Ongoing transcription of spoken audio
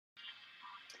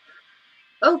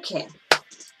Okay,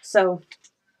 so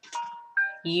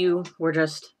you were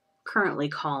just currently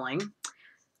calling.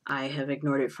 I have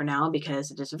ignored it for now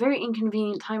because it is a very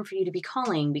inconvenient time for you to be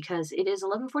calling because it is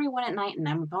 11:41 at night and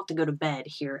I'm about to go to bed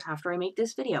here after I make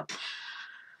this video.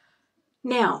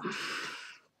 Now,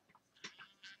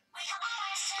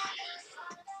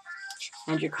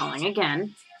 and you're calling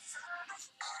again.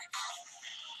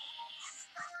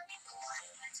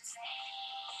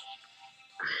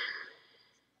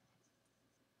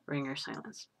 Ringer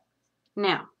silence.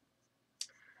 Now,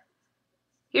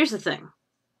 here's the thing.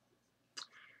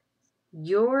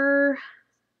 Your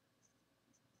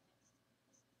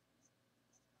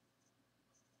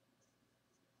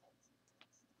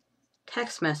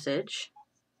text message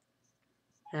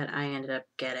that I ended up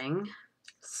getting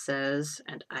says,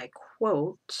 and I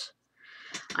quote,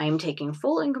 "I am taking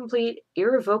full and complete,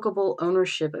 irrevocable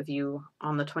ownership of you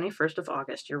on the 21st of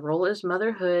August. Your role is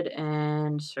motherhood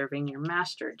and serving your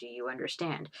master. Do you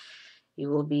understand?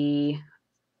 You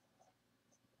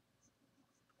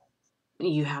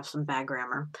have some bad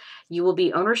grammar. You will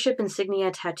be ownership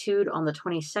insignia tattooed on the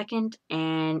 22nd,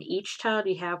 and each child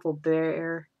you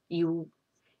bear, you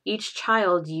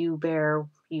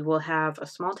will have a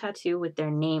small tattoo with their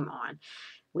name on.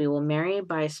 We will marry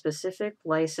by specific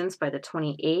license by the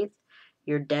 28th.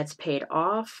 Your debt's paid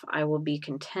off. I will be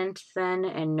content then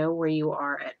and know where you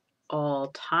are at all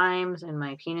times, and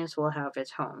my penis will have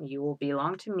its home. You will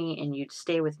belong to me and you'd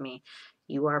stay with me.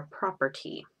 You are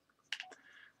property."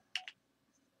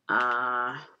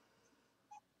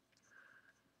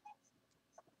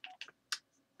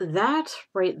 That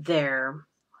right there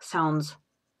sounds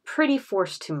pretty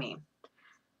forced to me.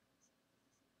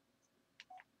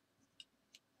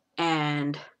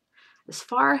 And as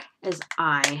far as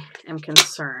I am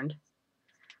concerned,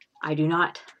 I do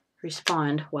not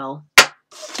respond well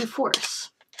to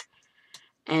force.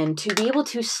 And to be able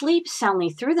to sleep soundly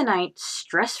through the night,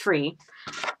 stress-free,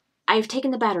 I've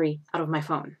taken the battery out of my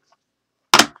phone.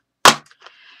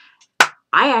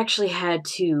 I actually had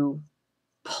to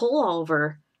pull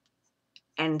over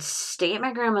and stay at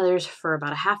my grandmother's for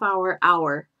about a half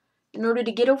hour in order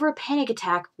to get over a panic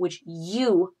attack, which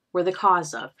you were the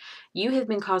cause of. You have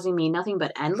been causing me nothing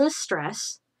but endless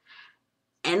stress,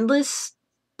 endless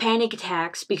panic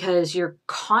attacks because you're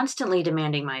constantly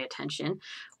demanding my attention,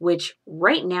 which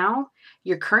right now,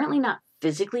 you're currently not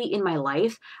physically in my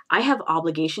life. I have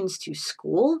obligations to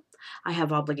school. I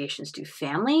have obligations to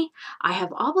family. I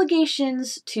have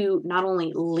obligations to not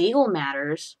only legal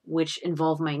matters, which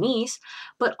involve my niece,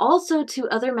 but also to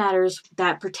other matters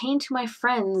that pertain to my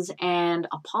friends and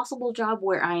a possible job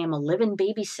where I am a live-in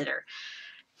babysitter.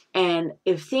 And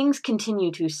if things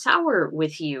continue to sour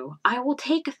with you, I will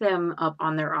take them up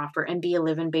on their offer and be a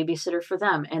live-in babysitter for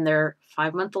them and their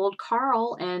 5-month-old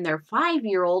Carl and their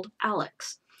 5-year-old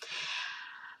Alex.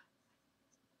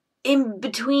 In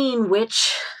between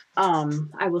which,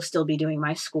 I will still be doing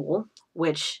my school,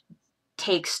 which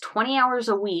takes 20 hours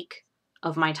a week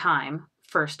of my time.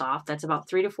 First off, that's about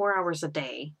 3 to 4 hours a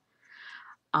day.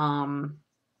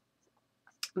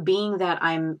 Being that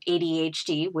I'm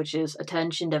ADHD, which is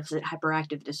attention deficit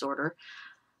hyperactive disorder,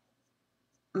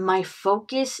 my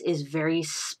focus is very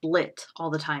split all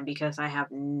the time because I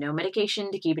have no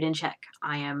medication to keep it in check.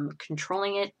 I am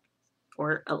controlling it,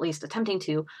 or at least attempting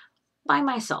to, by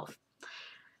myself.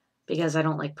 Because I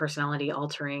don't like personality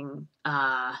altering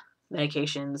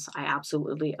medications. I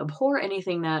absolutely abhor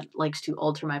anything that likes to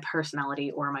alter my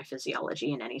personality or my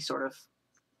physiology in any sort of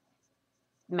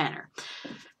manner.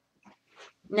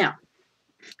 Now,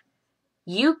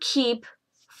 you keep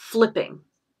flipping.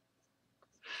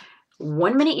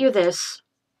 1 minute you're this,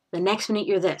 the next minute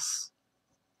you're this.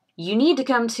 You need to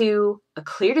come to a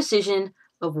clear decision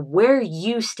of where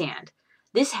you stand.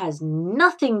 This has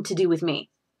nothing to do with me.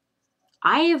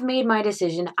 I have made my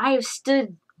decision. I have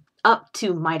stood up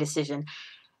to my decision.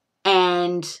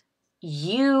 And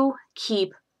you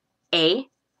keep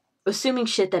assuming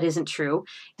shit that isn't true.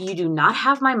 You do not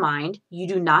have my mind. You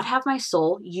do not have my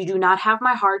soul. You do not have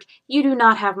my heart. You do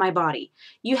not have my body.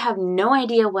 You have no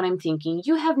idea what I'm thinking.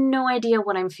 You have no idea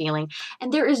what I'm feeling.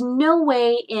 And there is no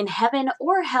way in heaven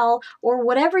or hell or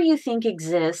whatever you think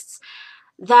exists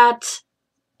that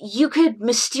you could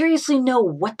mysteriously know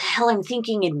what the hell I'm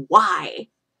thinking and why.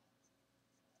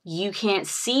 You can't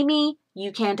see me.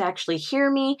 You can't actually hear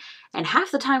me. And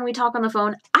half the time we talk on the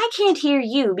phone, I can't hear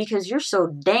you because you're so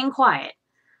dang quiet.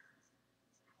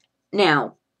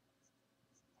 Now,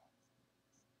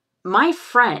 my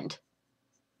friend,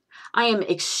 I am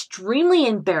extremely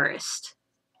embarrassed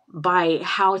by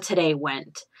how today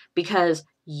went because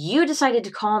you decided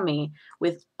to call me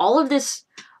with all of this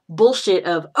bullshit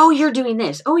of, oh, you're doing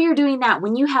this, oh, you're doing that,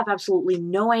 when you have absolutely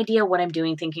no idea what I'm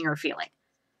doing, thinking, or feeling.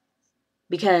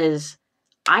 Because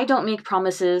I don't make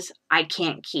promises I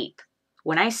can't keep.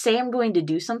 When I say I'm going to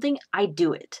do something, I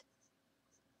do it.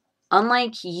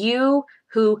 Unlike you,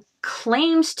 who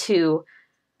claims to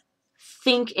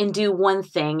think and do one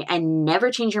thing and never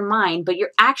change your mind, but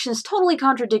your actions totally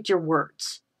contradict your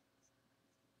words.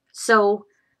 So,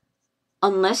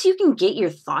 unless you can get your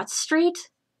thoughts straight,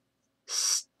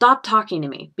 stop talking to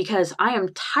me, because I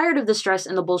am tired of the stress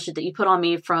and the bullshit that you put on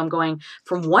me from going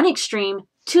from one extreme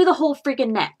to the whole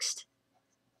freaking next.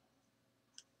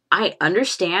 I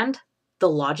understand the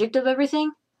logic of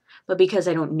everything, but because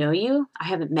I don't know you, I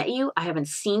haven't met you, I haven't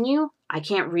seen you, I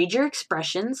can't read your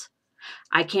expressions,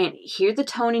 I can't hear the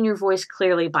tone in your voice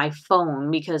clearly by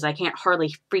phone because I can't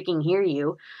hardly freaking hear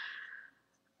you.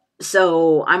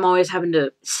 So I'm always having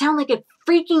to sound like a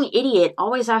freaking idiot,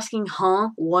 always asking, huh,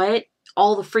 what,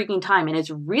 all the freaking time. And it's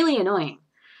really annoying.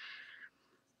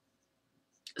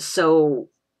 So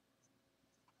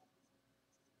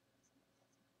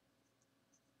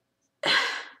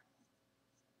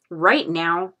right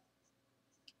now,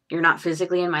 you're not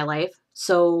physically in my life.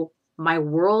 So my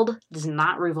world does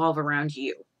not revolve around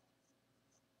you.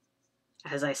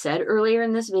 As I said earlier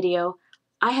in this video,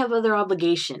 I have other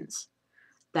obligations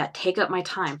that take up my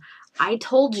time. I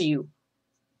told you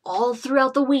all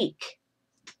throughout the week,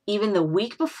 even the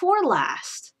week before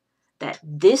last, that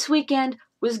this weekend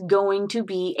was going to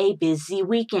be a busy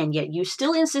weekend, yet you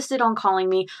still insisted on calling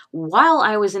me while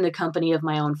I was in the company of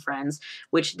my own friends,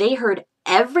 which they heard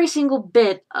every single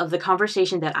bit of the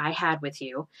conversation that I had with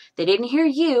you. They didn't hear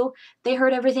you, they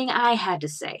heard everything I had to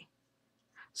say.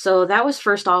 So that was,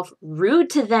 first off, rude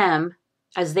to them,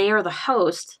 as they are the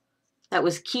host that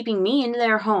was keeping me in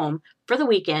their home for the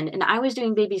weekend, and I was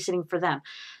doing babysitting for them.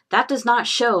 That does not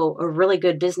show a really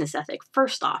good business ethic,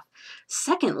 first off.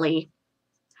 Secondly,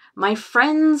 my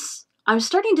friends, I'm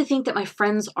starting to think that my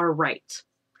friends are right.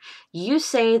 You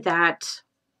say that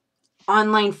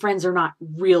online friends are not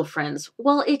real friends.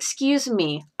 Well, excuse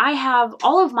me.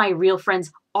 All of my real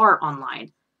friends are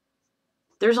online.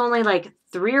 There's only like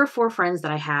 3 or 4 friends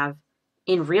that I have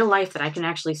in real life that I can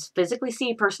actually physically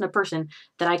see person to person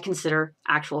that I consider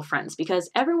actual friends,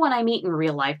 because everyone I meet in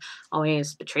real life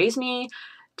always betrays me,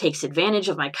 takes advantage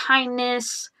of my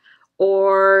kindness,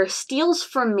 or steals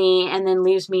from me and then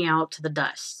leaves me out to the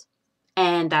dust.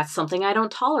 And that's something I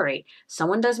don't tolerate.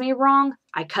 Someone does me wrong,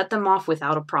 I cut them off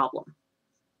without a problem.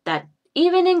 That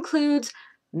even includes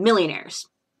millionaires.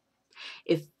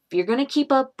 If you're going to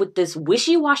keep up with this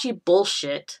wishy-washy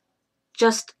bullshit,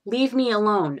 just leave me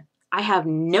alone. I have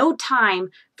no time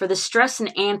for the stress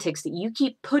and antics that you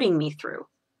keep putting me through.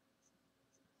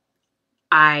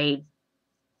 I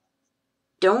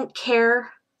don't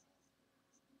care.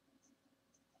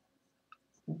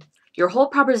 Your whole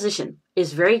proposition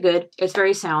is very good. It's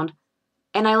very sound.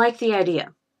 And I like the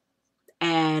idea.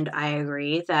 And I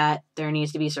agree that there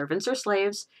needs to be servants or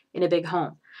slaves in a big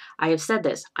home. I have said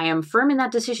this. I am firm in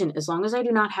that decision as long as I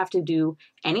do not have to do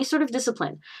any sort of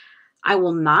discipline. I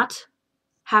will not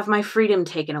have my freedom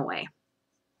taken away.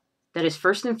 That is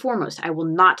first and foremost. I will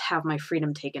not have my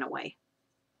freedom taken away.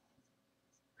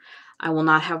 I will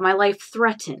not have my life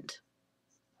threatened.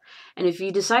 And if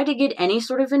you decide to get any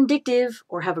sort of vindictive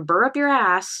or have a burr up your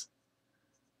ass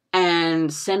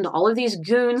and send all of these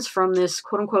goons from this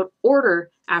quote-unquote order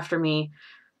after me,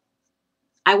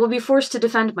 I will be forced to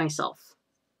defend myself.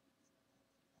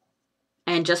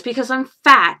 And just because I'm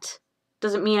fat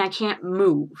doesn't mean I can't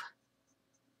move.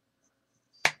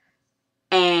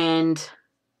 And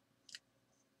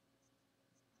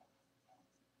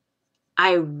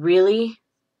I really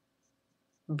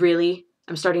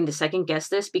I'm starting to second guess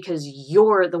this, because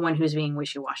you're the one who's being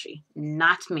wishy-washy,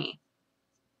 not me.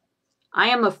 I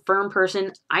am a firm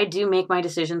person. I do make my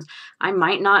decisions. I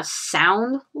might not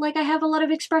sound like I have a lot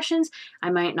of expressions. I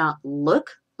might not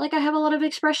look like I have a lot of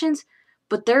expressions,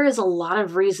 but there is a lot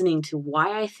of reasoning to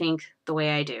why I think the way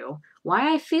I do,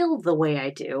 why I feel the way I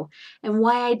do, and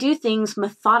why I do things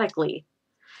methodically.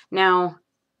 Now,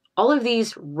 all of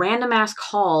these random ass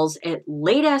calls at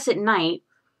late ass at night,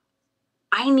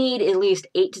 I need at least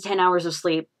 8 to 10 hours of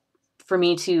sleep for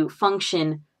me to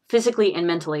function physically and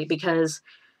mentally, because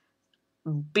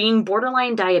being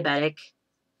borderline diabetic,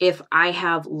 if I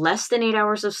have less than 8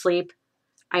 hours of sleep,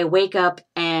 I wake up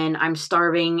and I'm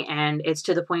starving, and it's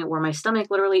to the point where my stomach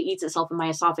literally eats itself and my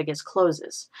esophagus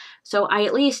closes. So I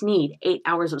at least need 8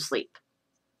 hours of sleep.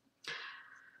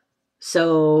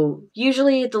 So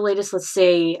usually at the latest, let's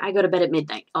say I go to bed at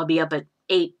midnight. I'll be up at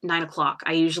 8, 9 o'clock.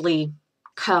 I usually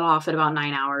cut off at about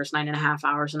 9 hours, 9.5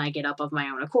 hours, and I get up of my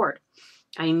own accord.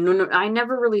 I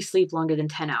never really sleep longer than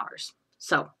 10 hours.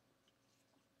 So,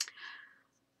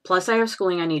 plus I have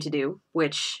schooling I need to do,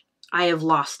 which I have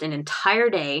lost an entire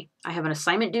day. I have an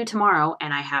assignment due tomorrow,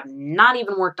 and I have not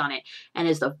even worked on it, and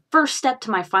is the first step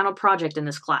to my final project in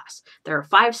this class. There are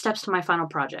 5 steps to my final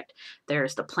project.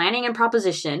 There's the planning and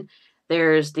proposition.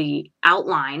 There's the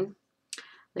outline.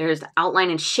 There's the outline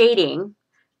and shading.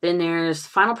 Then there's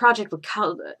final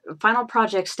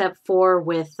project step 4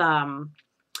 with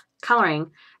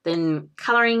coloring. Then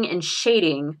coloring and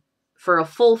shading for a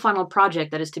full final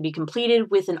project that is to be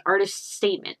completed with an artist's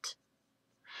statement.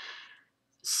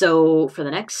 So for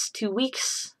the next 2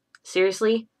 weeks,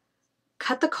 seriously,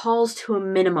 cut the calls to a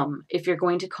minimum if you're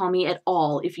going to call me at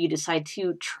all, if you decide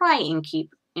to try and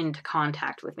keep into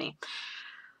contact with me.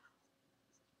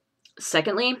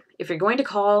 Secondly, if you're going to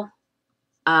call,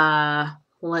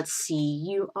 let's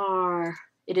see,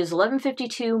 it is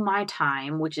 11:52 my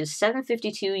time, which is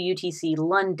 7:52 UTC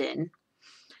London,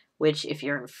 which if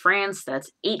you're in France,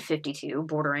 that's 8:52,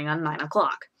 bordering on 9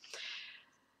 o'clock.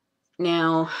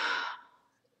 Now,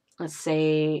 let's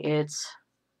say it's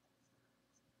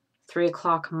 3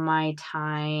 o'clock my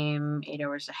time, 8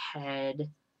 hours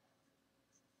ahead,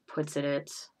 puts it at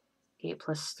 8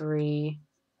 plus 3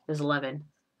 is 11.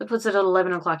 That puts it at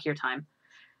 11 o'clock your time.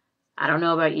 I don't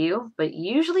know about you, but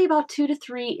usually about 2 to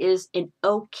 3 is an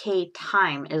okay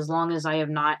time as long as I have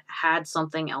not had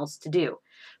something else to do.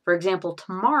 For example,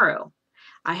 tomorrow,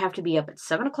 I have to be up at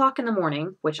 7 o'clock in the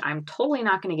morning, which I'm totally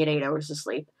not going to get 8 hours of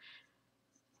sleep.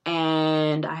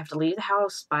 And I have to leave the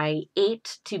house by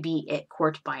 8 to be at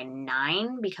court by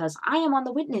 9 because I am on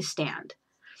the witness stand.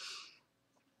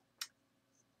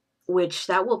 Which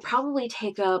that will probably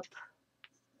take up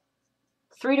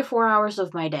 3 to 4 hours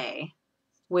of my day,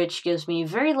 which gives me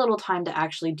very little time to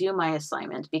actually do my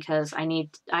assignment because I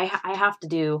have to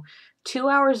do 2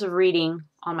 hours of reading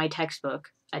on my textbook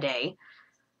a day,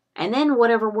 and then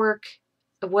whatever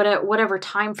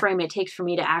time frame it takes for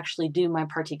me to actually do my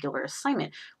particular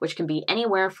assignment, which can be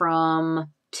anywhere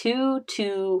from 2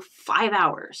 to 5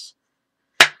 hours.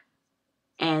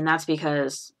 And that's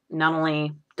because not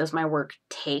only does my work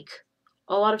take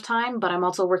a lot of time, but I'm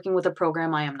also working with a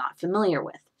program I am not familiar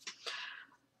with.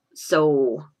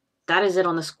 So that is it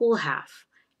on the school half.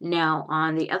 Now,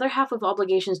 on the other half of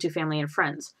obligations to family and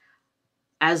friends,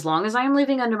 as long as I am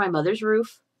living under my mother's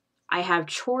roof, I have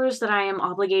chores that I am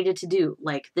obligated to do,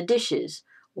 like the dishes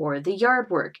or the yard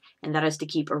work, and that is to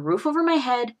keep a roof over my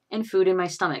head and food in my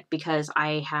stomach because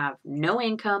I have no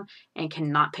income and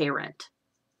cannot pay rent.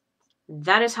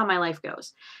 That is how my life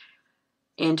goes.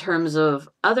 In terms of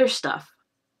other stuff,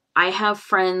 I have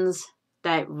friends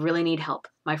that really need help.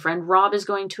 My friend Rob is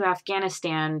going to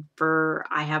Afghanistan for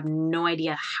I have no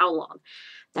idea how long.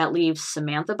 That leaves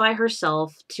Samantha by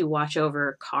herself to watch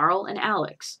over Carl and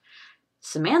Alex.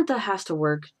 Samantha has to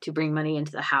work to bring money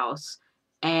into the house,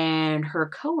 and her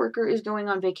coworker is going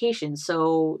on vacation,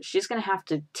 so she's going to have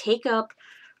to take up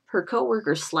her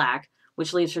coworker's slack,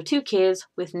 which leaves her 2 kids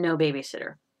with no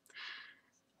babysitter.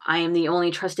 I am the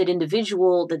only trusted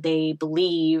individual that they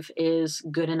believe is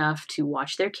good enough to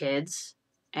watch their kids,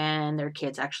 and their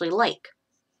kids actually like.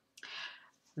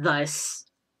 Thus,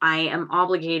 I am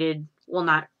obligated, well,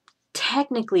 not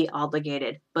technically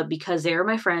obligated, but because they are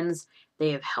my friends,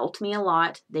 they have helped me a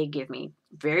lot. They give me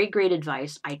very great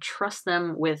advice. I trust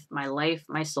them with my life,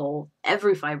 my soul,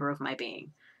 every fiber of my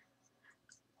being.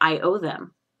 I owe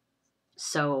them.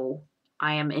 So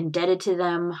I am indebted to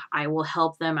them. I will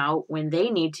help them out when they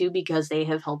need to because they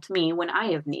have helped me when I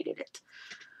have needed it.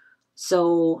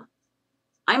 So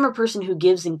I'm a person who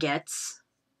gives and gets,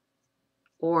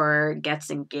 or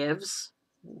gets and gives,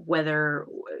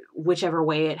 whichever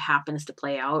way it happens to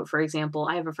play out. For example,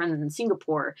 I have a friend in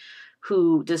Singapore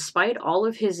who, despite all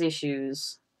of his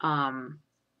issues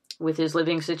with his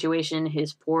living situation,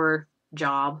 his poor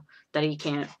job that he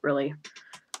doesn't really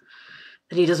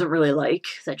like,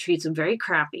 that treats him very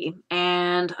crappy,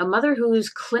 and a mother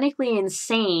who's clinically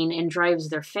insane and drives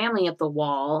their family up the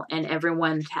wall, and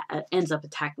everyone ends up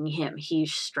attacking him.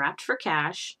 He's strapped for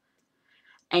cash,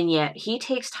 and yet he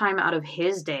takes time out of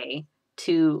his day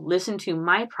to listen to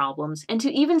my problems and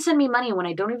to even send me money when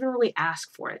I don't even really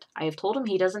ask for it. I have told him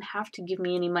he doesn't have to give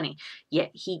me any money,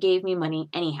 yet he gave me money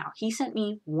anyhow. He sent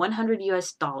me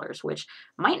 $100, which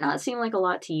might not seem like a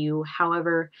lot to you.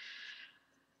 However,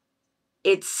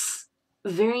 it's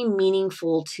very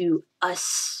meaningful to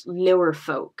us lower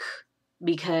folk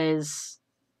because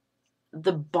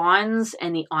the bonds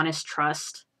and the honest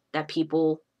trust that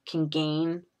people can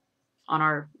gain on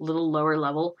our little lower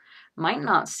level might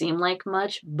not seem like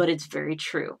much, but it's very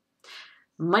true.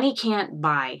 Money can't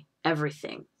buy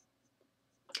everything.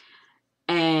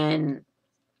 And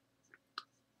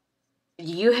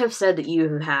You have said that you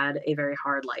have had a very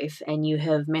hard life and you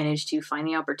have managed to find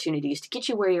the opportunities to get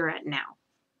you where you're at now.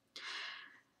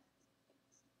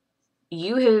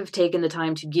 You have taken the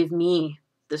time to give me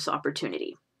this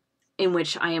opportunity, in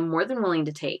which I am more than willing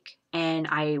to take, and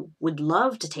I would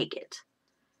love to take it.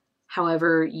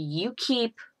 However, you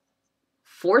keep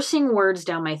forcing words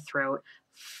down my throat,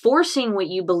 forcing what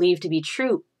you believe to be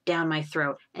true down my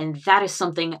throat, and that is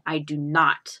something I do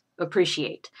not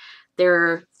appreciate. There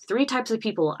are 3 types of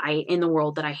people in the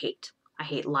world that I hate. I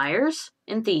hate liars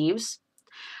and thieves.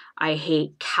 I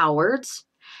hate cowards,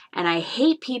 and I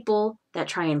hate people that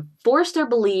try and force their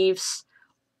beliefs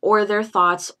or their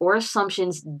thoughts or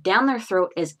assumptions down their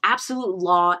throat as absolute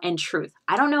law and truth.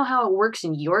 I don't know how it works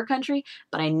in your country,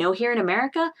 but I know here in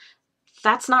America,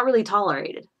 that's not really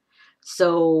tolerated.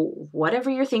 So, whatever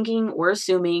you're thinking or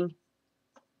assuming,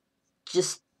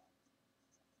 just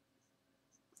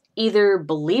either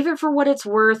believe it for what it's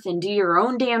worth and do your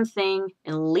own damn thing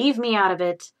and leave me out of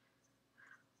it,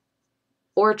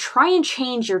 or try and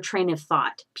change your train of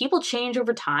thought. People change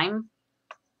over time,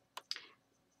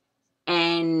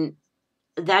 and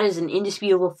that is an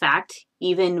indisputable fact.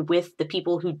 Even with the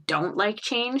people who don't like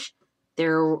change,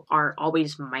 there are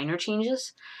always minor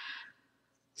changes.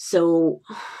 So,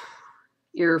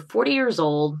 you're 40 years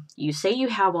old, you say you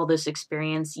have all this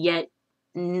experience, yet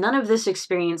none of this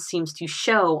experience seems to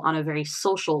show on a very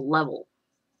social level.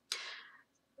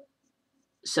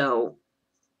 So,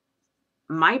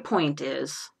 my point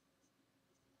is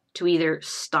to either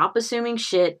stop assuming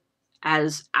shit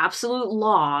as absolute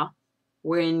law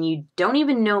when you don't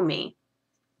even know me,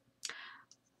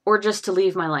 or just to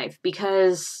leave my life,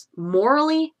 because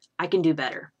morally, I can do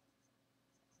better.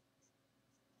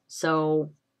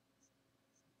 So,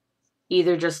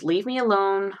 either just leave me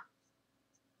alone,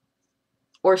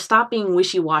 or stop being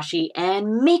wishy-washy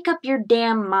and make up your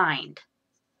damn mind.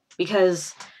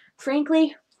 Because,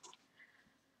 frankly,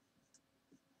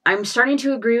 I'm starting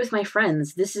to agree with my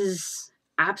friends. This is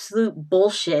absolute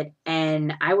bullshit,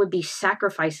 and I would be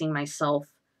sacrificing myself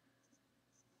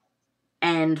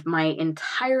and my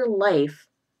entire life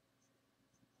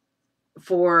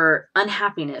for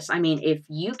unhappiness. I mean, if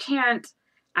you can't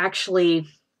actually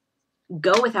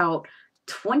go without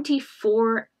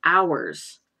 24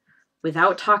 hours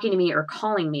without talking to me or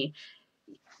calling me,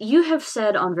 you have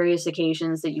said on various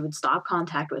occasions that you would stop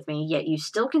contact with me, yet you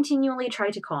still continually try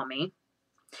to call me.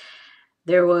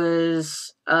 There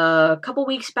was a couple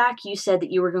weeks back, you said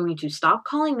that you were going to stop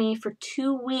calling me for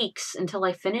 2 weeks until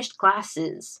I finished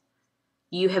classes.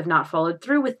 You have not followed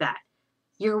through with that.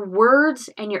 Your words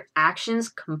and your actions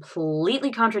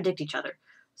completely contradict each other.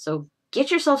 So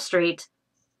get yourself straight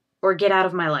or get out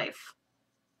of my life.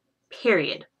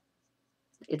 Period.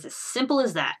 It's as simple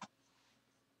as that.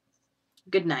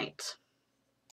 Good night.